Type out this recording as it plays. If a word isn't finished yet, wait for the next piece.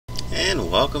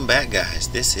And welcome back, guys.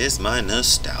 This is my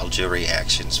nostalgia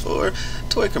reactions for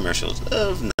toy commercials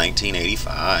of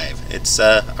 1985. It's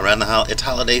around it's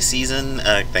holiday season.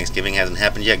 Thanksgiving hasn't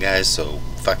happened yet, guys, so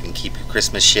fucking keep your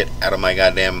Christmas shit out of my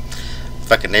goddamn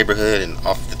fucking neighborhood and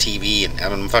off the TV and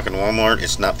out of fucking Walmart.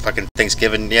 It's not fucking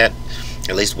Thanksgiving yet.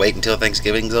 At least wait until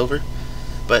Thanksgiving's over.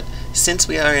 But since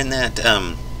we are in that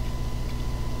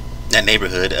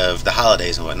neighborhood of the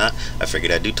holidays and whatnot, I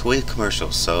figured I'd do toy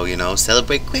commercials. So, you know,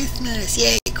 celebrate Christmas.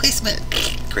 Yay, Christmas.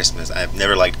 Christmas. I've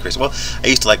never liked Christmas. Well, I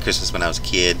used to like Christmas when I was a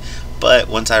kid, but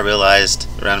once I realized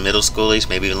around middle schoolish,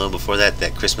 maybe even a little before that,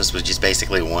 that Christmas was just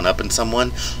basically one-upping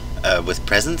someone with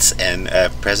presents and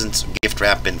presents, gift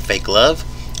wrap, and fake love,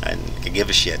 I could give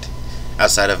a shit.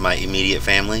 Outside of my immediate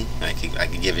family, I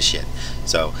could give a shit.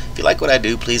 So, if you like what I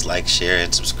do, please like, share,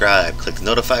 and subscribe. Click the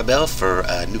notify bell for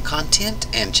new content,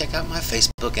 and check out my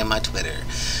Facebook and my Twitter.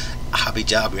 Hobby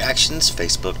Job Reactions,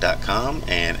 Facebook.com,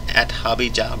 and at Hobby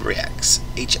Job Reacts,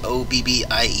 HOBBIE.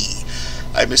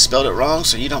 I misspelled it wrong,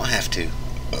 so you don't have to.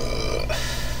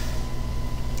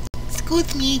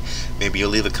 Excuse me. Maybe you'll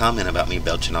leave a comment about me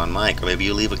belching on mic, or maybe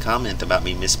you'll leave a comment about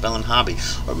me misspelling hobby,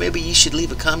 or maybe you should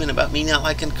leave a comment about me not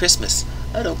liking Christmas.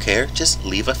 I don't care, just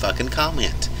leave a fucking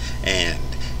comment. And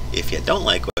if you don't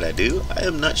like what I do, I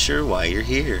am not sure why you're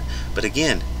here. But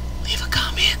again, leave a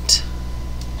comment.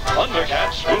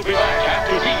 Thundercats will be back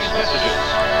after these messages.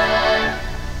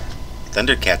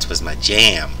 Thundercats was my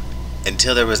jam.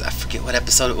 Until there was, I forget what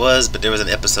episode it was, but there was an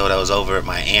episode I was over at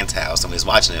my aunt's house and we was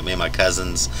watching it. Me and my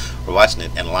cousins were watching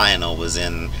it, and Lionel was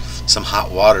in some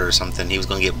hot water or something. He was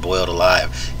going to get boiled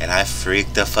alive, and I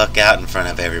freaked the fuck out in front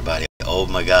of everybody. Oh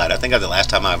my god. I think that was the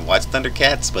last time I watched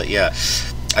Thundercats, but yeah,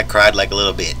 I cried like a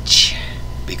little bitch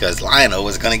because Lionel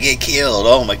was going to get killed.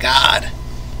 Oh my god.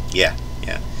 Yeah.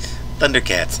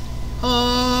 Thundercats.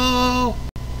 Oh,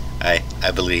 I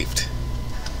believed.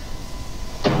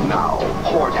 Now,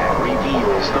 Hordak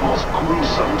reveals the most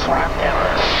gruesome trap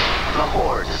ever. The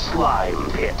Horde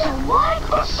Slime Pit. The what?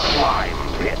 The Slime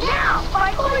Pit. Now,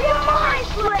 fight for your my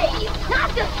slave,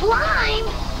 not the slime.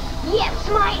 Yes,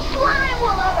 my slime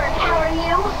will overpower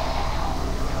you.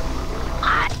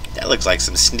 That looks like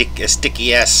some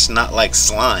sticky ass snot like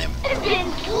slime. I've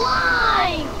been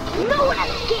slime. No one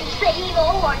escapes the evil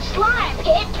Horde Slime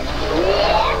Pit.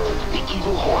 Yes. The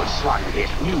evil Horde Slime Pit,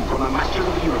 new from the Masters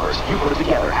of the Universe. You put it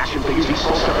together, action figures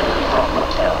exclusively from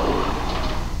Mattel.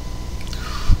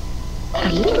 A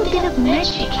little bit of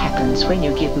magic happens when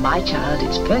you give my child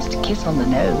its first kiss on the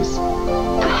nose.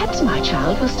 Perhaps my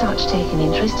child will start to take an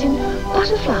interest in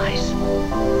butterflies,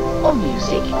 or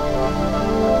music,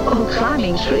 or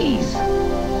climbing trees.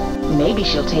 Maybe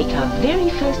she'll take her very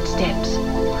first steps,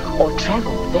 or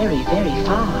travel very, very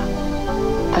far.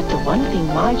 But the one thing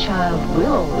my child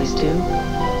will always do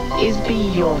is be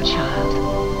your child,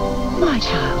 my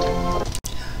child.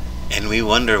 And we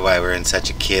wonder why we're in such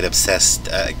a kid-obsessed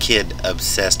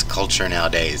culture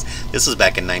nowadays. This was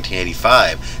back in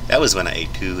 1985. That was when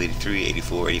 82, 83,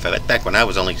 84, 85. Back when I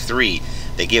was only 3.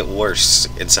 They get worse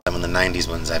in some of the 90s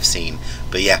ones I've seen.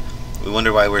 But yeah, we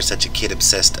wonder why we're such a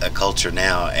kid-obsessed culture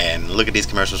now. And look at these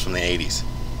commercials from the 80s.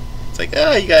 It's like,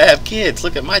 oh, you gotta have kids.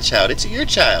 Look at my child. It's your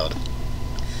child.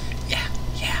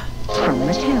 Yeah. From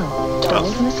Mattel,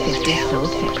 dolls and accessories sold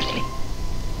separately.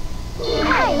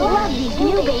 I love these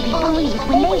new baby ponies.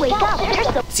 When they wake up, they're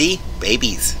so... See?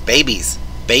 Babies.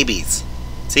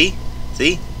 See?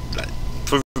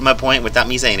 Prove my point without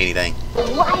me saying anything.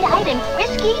 wide-eyed and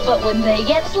frisky. But when they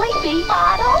get sleepy,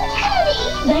 oh,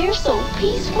 Teddy, they're so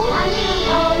peaceful.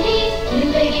 Ponies,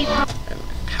 new baby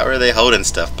How are they holding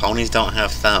stuff? Ponies don't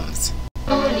have thumbs.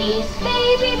 ponies.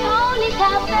 Baby ponies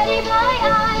have very bright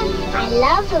eyes. I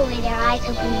love the way their eyes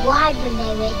open wide when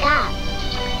they wake up.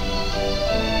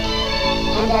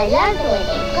 And I love the way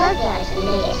they close their eyes when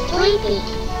they get sleepy.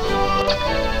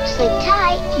 Sleep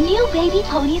tight. New baby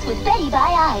ponies with Betty by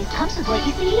Eyes comes with what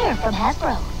you see here from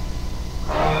Hasbro.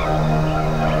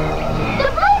 The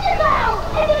boat is out,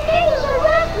 and the natives are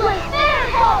restless.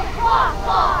 There's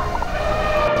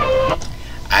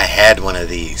I had one of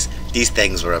these. These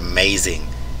things were amazing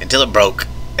until it broke,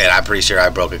 and I'm pretty sure I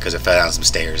broke it because it fell down some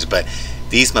stairs. But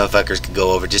these motherfuckers could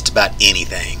go over just about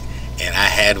anything, and I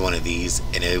had one of these,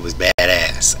 and it was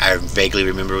badass. I vaguely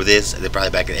remember this. They're probably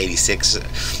back in 86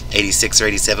 or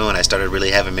 87 when I started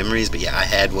really having memories. But yeah, I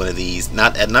had one of these.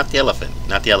 Not the elephant.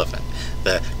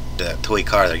 The toy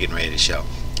car they're getting ready to show.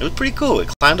 It was pretty cool. It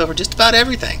climbed over just about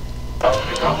everything. Up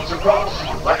it comes across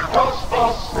like a crossbow.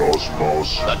 Cross.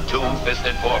 The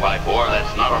two-fisted 4x4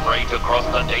 that's not afraid to cross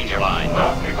the danger line.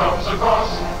 That becomes a cross,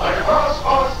 like a cross.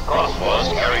 Crossforce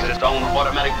carries its own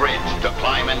automatic bridge to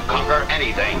climb and conquer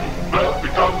anything. That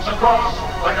becomes a cross,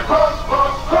 like a cross.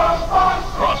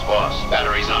 Crossforce,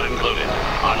 batteries not included.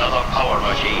 Another power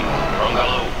machine from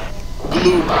Galoo.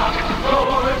 Rock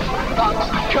Lord, rocks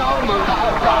come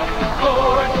alive. Rock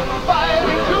Lord,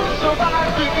 fighting to survive.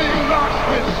 Living rocks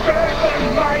with strength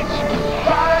and might.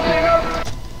 Fighting up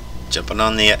Jumping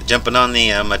on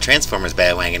the Transformers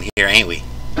bandwagon here, ain't we?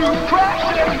 to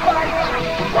crash and fight.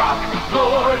 Rock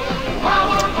Lord,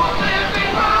 powerful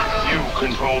living rocks. You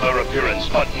control their appearance,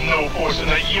 but no force in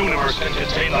the universe can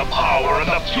contain the power and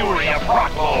the fury of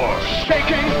Rock Lord.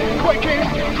 Shaking, quaking,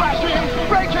 crashing,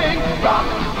 breaking. Rock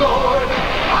Lord,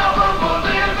 powerful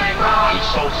living rocks. Each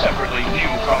sold separately,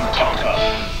 new from Tonka.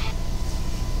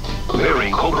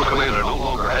 Daring Cobra Commander no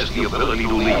longer has the ability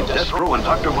to lead. Destro and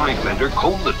Dr. Mindbender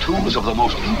comb the tombs of the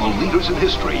most evil leaders in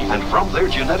history, and from their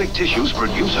genetic tissues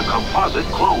produce a composite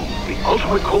clone, the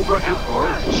ultimate Cobra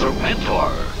Emperor,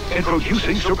 Serpentor.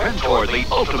 Introducing Serpentor, the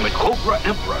ultimate Cobra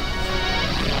Emperor.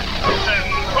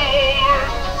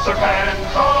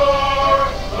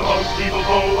 Serpentor, the most evil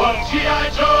foe of G.I.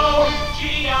 Joe.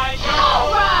 G.I.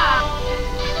 Joe.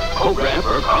 Cobra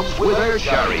Emperor comes with air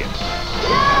chariots.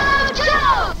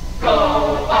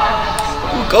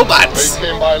 GoBots! They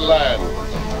came by land,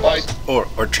 by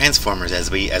Or Transformers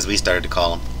as we started to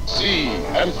call them. sea,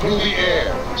 and through the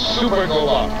air. Super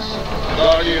GoBots.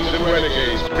 Guardians and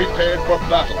Renegades prepared for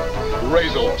battle.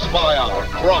 Razor, Spy Hour,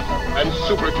 Crocker, and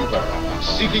Super Duper.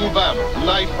 Seeking Vamp,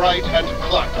 Night Fright, and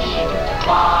Clutch.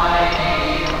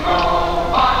 Fighting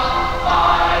robots,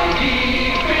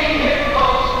 fighting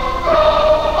vehicles,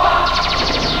 robots.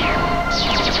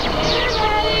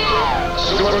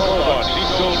 Super GoBots,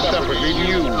 each sold separately,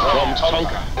 new from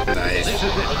Tonka. Nice. This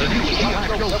is it, the new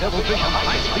G.I. Joe Devilfish on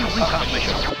high-speed recon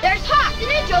mission. There's Hawk, the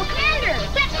Ninja Commander.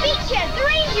 That's Beachhead, the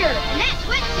Ranger. And that's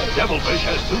Wetsuit. Devilfish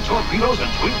has 2 torpedoes and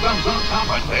twin guns on top,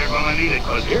 and they're gonna need it,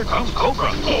 because here comes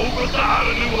Cobra. Cobra's got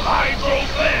a new hydro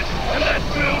vest, and that's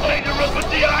real dangerous with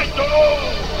G.I. Joe.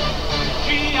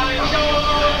 G.I. Joe.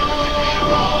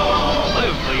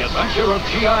 Live the adventure of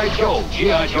G.I. Joe.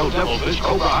 G.I. Joe Devilfish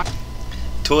Cobra.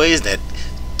 Toys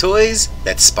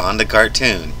that spawned a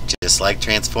cartoon, just like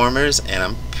Transformers, and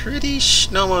I'm pretty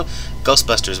no,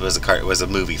 Ghostbusters was a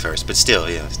movie first, but still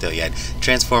you had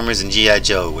Transformers and G.I.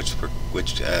 Joe, which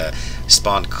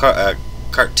spawned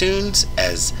cartoons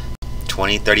as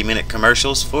 20-30 minute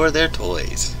commercials for their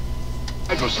toys.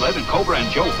 Hydro Sled and Cobra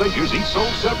and Joe figures each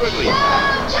sold separately.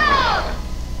 My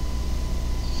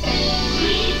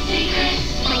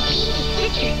baby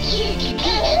sister is cute,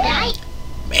 right?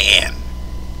 Man,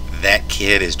 that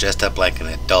kid is dressed up like an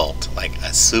adult, like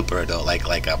a super adult,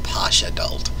 like a posh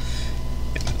adult.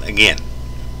 Again,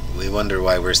 we wonder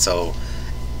why we're so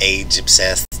age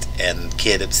obsessed and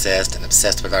kid obsessed and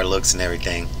obsessed with our looks and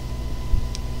everything.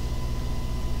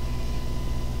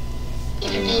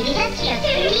 Maybe that's just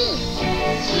for me.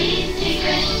 Sweet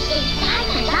secret. Inside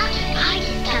my box, I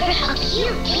discovered how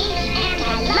cute baby, and I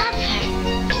love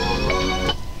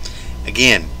her.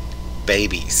 Again,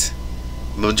 babies.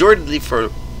 Majority for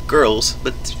girls,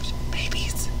 but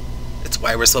babies. That's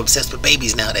why we're so obsessed with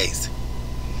babies nowadays.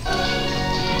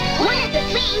 One is a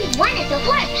flame, one is a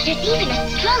horse. There's even a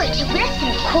stroller to rest in,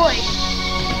 of course.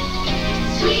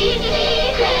 Sweet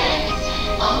secrets,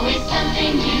 always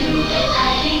something new,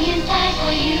 hiding inside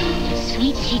for you.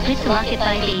 Sweet Secrets Locket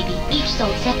by Baby, each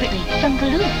sold separately from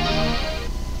Galoo.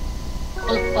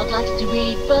 Bug likes to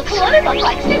read books. Flutterbug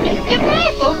likes to make a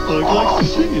mess. Bug likes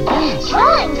to sing and dance.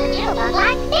 Drawings and Jitterbug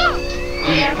likes that.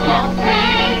 We're pal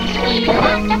friends, we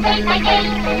want to play my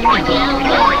game.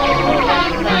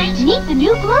 Meet the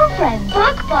new Glow Friends.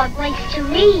 Bug likes to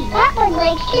read. That one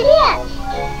likes to dance.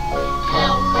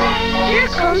 Here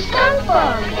comes Skunk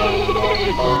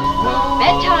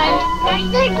Bedtime.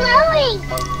 They're glowing.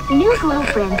 New Glow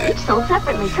Friends, each sold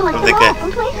separately. Collect them all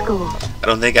from Play School. I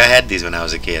don't think I had these when I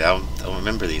was a kid. I don't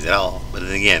remember these at all. But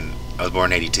then again, I was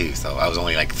born in '82, so I was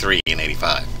only like 3 in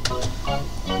 '85.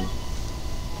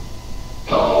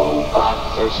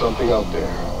 There's something out there.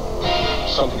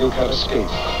 Something you can't escape.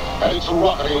 And it's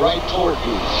rocketing right toward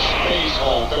you. Space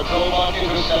Hulk, the Globot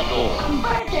Interceptor.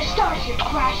 Arthur Starship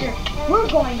Crasher. We're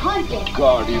going hunting.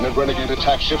 Guardian and Renegade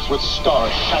attack ships with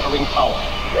star-shattering power.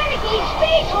 Renegade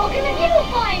Space Hulk and the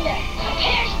Viewfinder.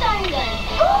 Hair stun gun.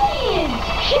 Guardians.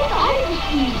 Ship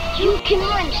Hyperspeed. You can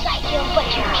run, Psycho, but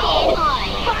you can't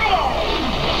hide. Fire.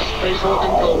 Space Hulk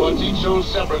and Gobots each sold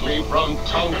separately from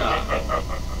Tonka.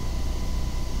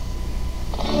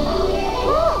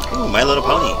 Ooh, My Little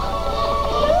Pony.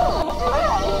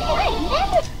 Hey,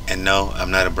 know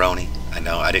I'm not a brony. I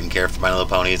know I didn't care for My Little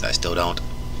Ponies. I still don't.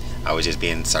 I was just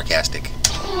being sarcastic.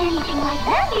 Seen anything like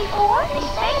that before? They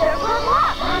say they're good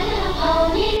luck. My little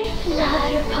pony,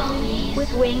 flutter pony,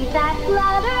 with wings that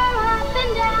flutter up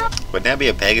and down. Wouldn't that be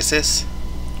a Pegasus?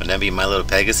 Wouldn't that be My Little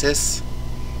Pegasus?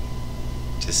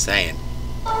 Just saying.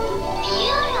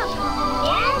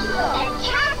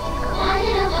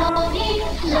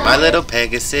 My little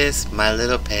Pegasus, my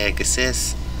little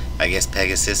Pegasus. I guess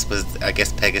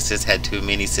Pegasus had too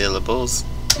many syllables.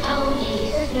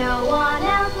 Ponies, no one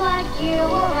else like you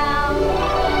around.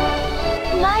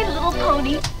 My Little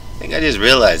Pony. I think I just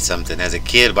realized something. As a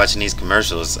kid watching these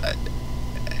commercials, I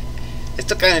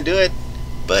still kind of do it,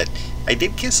 but I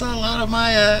did kiss a lot of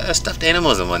my stuffed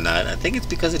animals and whatnot. I think it's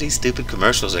because of these stupid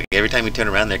commercials. Like every time you turn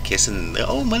around, they're kissing.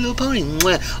 Oh, my little pony.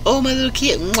 Mwah. Oh, my little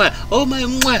kid. Mwah. Oh, my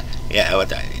mwah. Yeah,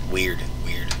 weird.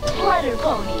 Flutter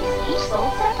ponies, each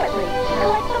sold separately.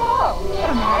 Collect them all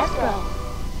from Hasbro.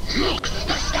 Look,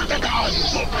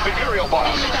 the aerial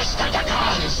bots.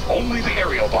 Only the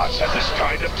aerial bots have this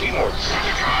kind of teamwork.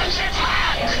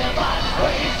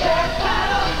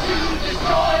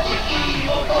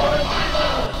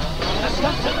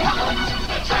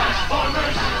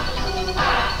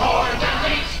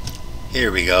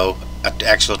 Here we go. An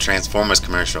actual Transformers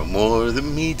commercial. More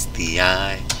than meets the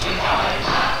eye.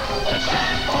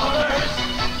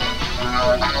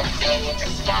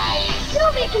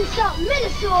 Sylvia can stop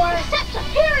Minosaur, except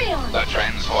Superion. The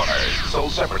Transformers,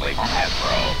 sold separately from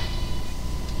Hasbro.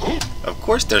 Of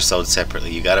course they're sold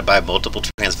separately. You gotta buy multiple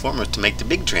Transformers to make the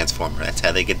big Transformer. That's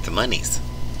how they get the monies.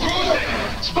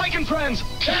 Spike and friends!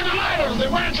 Channel Island! They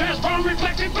wear transform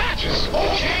reflective patches!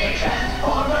 Okay!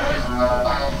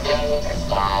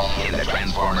 In the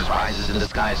Transformers Prizes in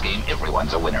Disguise game,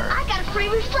 everyone's a winner. I got a free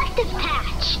reflective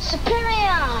patch.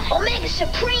 Superion, Omega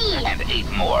Supreme. And 8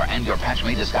 more, and your patch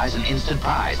may disguise an instant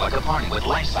prize, like a party with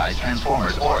life-size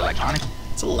Transformers or electronic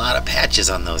It's a lot of patches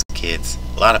on those kids.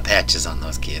 A lot of patches on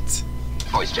those kids.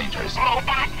 voice changers.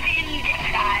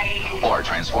 Or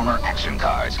Transformer action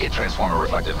cards. Get Transformer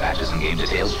reflective patches and game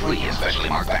details free in specially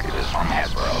marked packages from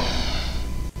Hasbro.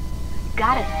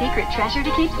 Got a secret treasure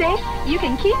to keep safe? You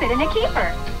can keep it in a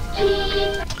keeper.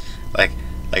 Like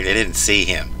they didn't see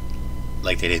him.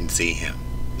 Like they didn't see him.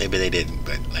 Maybe they didn't,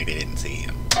 but like they didn't see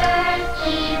him. I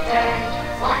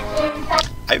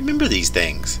remember these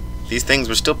things. These things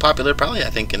were still popular, probably I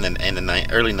think in the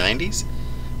early '90s.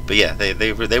 But yeah,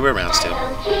 they were around still.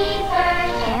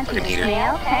 Fancy the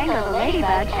snail, Tango the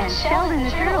ladybug, and Sheldon the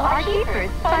turtle are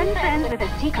keepers. Fun friends with a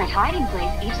secret hiding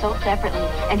place, each sold separately.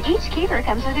 And each keeper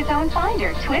comes with its own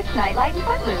finder. Twist, Nightlight, and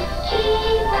Footloose.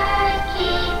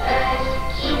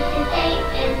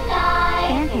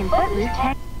 Fancy and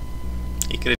Footloose.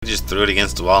 He could have just threw it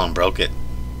against the wall and broke it.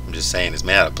 I'm just saying, it's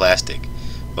made out of plastic.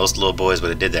 Most little boys would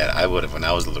have did that. I would have when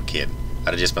I was a little kid.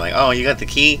 I'd have just been like, oh, you got the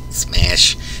key?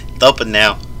 Smash. It's open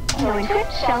now. Tango and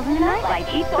Twist, Sheldon and Nightlight,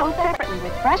 each sold separately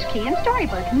with Brush Key and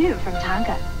Storybook, new from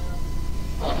Tonka.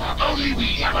 Only we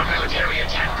have a military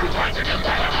attack group like the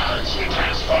competitors. We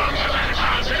transform the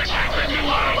Manacons and attack the new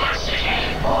Autobot city.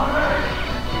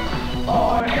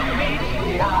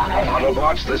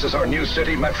 Autobots, this is our new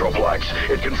city, Metroplex.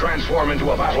 It can transform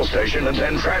into a battle station and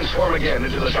then transform again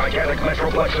into the gigantic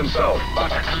Metroplex himself. But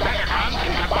the Competitors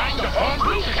can combine to form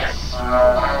Bruticus.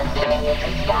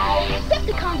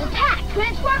 Decepticons attack,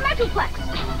 transform Metroplex.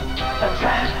 The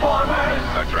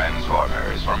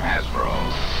Transformers from Hasbro.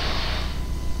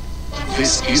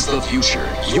 This is the future,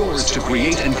 yours to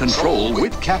create and control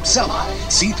with Capsella.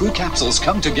 See-through capsules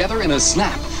come together in a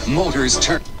snap. Motors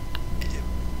turn.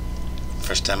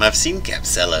 First time I've seen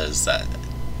Capsellas.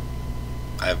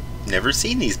 I've never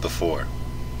seen these before.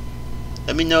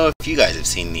 Let me know if you guys have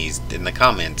seen these in the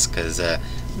comments, because I've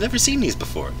never seen these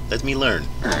before. Let me learn.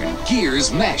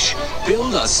 Gears mesh.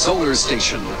 Build a solar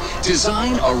station.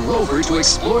 Design a rover to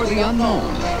explore the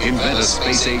unknown. Invent a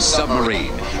space-age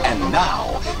submarine. And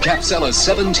now, Capsella's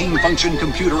 17-function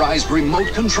computerized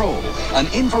remote control. An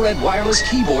infrared wireless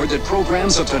keyboard that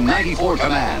programs up to 94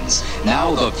 commands.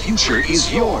 Now the future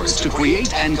is yours to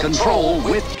create and control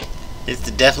with...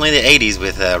 It's definitely the 80s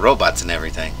with robots and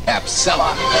everything.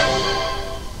 Capsella.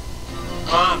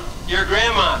 Mom, your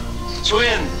grandma.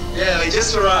 Twins. Yeah, they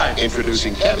just arrived.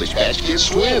 Introducing Cabbage Patch Kids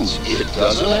Twins. It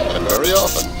doesn't happen very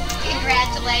often.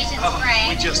 Congratulations,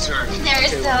 Frank. We just heard. They're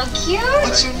so cute.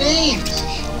 What's your name?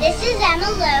 This is Emma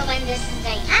Lou and this is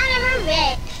Diana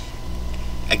Marie.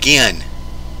 Again.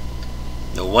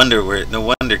 No wonder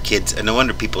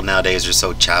people nowadays are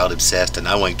so child obsessed, and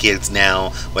I want kids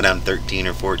now when I'm 13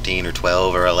 or 14 or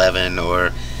 12 or 11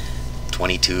 or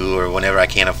 22 or whenever I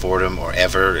can't afford them or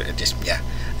ever. Just yeah.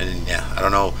 And yeah, I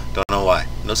don't know why.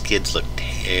 Those kids look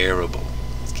terrible.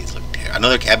 Those kids look terrible. I know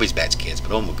they're Cabbage Patch Kids,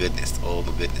 but oh my goodness, oh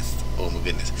my goodness, oh my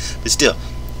goodness. But still,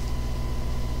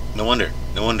 no wonder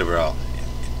we're all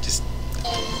just.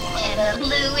 Emma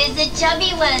Blue is the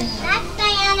chubby one. That's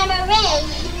Diana Marie.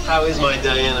 How is my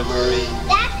Diana Marie?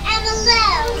 That's Emma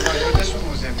Blue. This one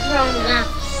was in.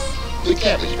 Grown-ups. The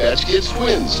Cabbage Patch Kids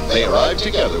twins. They arrived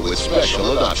together with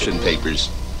special adoption papers.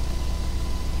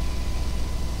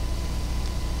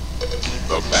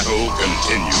 The battle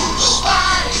continues.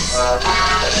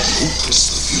 Who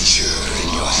puts the future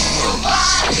in your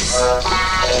hands?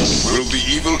 Will the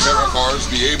evil Terracars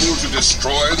be able to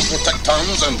destroy the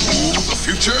Protectons and rule the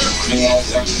future?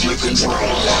 You control.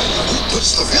 Who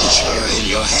puts the future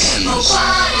in your hands?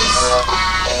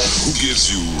 Who gives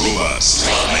you robots?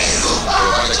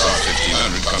 Robotics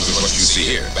R1500 comes with what you see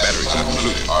here. Batteries not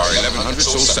included. R1100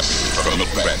 sold separately from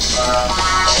Milk and Bread.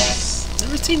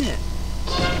 Never seen it.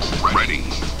 Ready,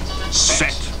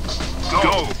 set,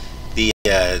 go.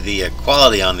 The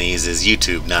quality on these is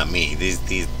YouTube, not me.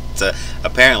 These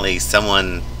apparently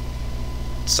someone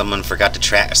forgot to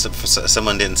track.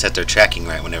 Someone didn't set their tracking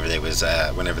right whenever they was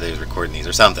recording these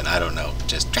or something. I don't know.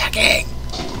 Just tracking.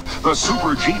 The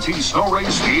Super GT Snow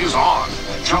Race is on.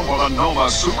 Jump on a Noma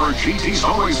Super GT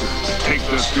Snow Racer. Take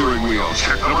the steering wheel,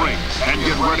 check the brake, and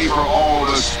get ready for all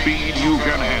the speed you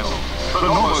can handle. The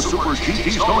Noma Super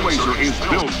GT Snow Racer is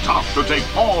built tough to take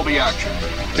all the action.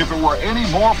 If it were any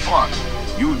more fun,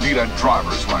 you'd need a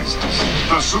driver's license.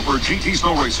 The Super GT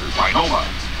Snow Racer by Noma.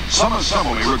 Some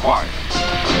assembly required.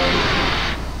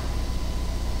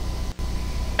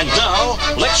 And now,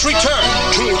 let's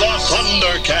return to the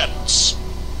Thundercats.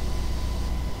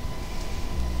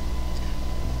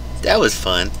 That was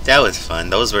fun. That was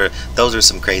fun. Those were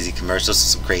some crazy commercials,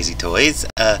 some crazy toys.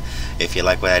 If you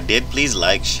like what I did, please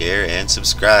like, share, and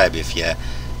subscribe. If you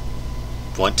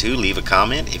want to, leave a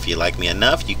comment. If you like me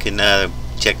enough, you can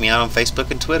check me out on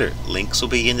Facebook and Twitter. Links will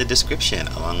be in the description,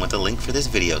 along with a link for this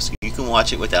video, so you can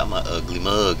watch it without my ugly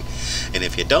mug. And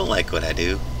if you don't like what I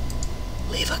do,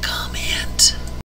 leave a comment.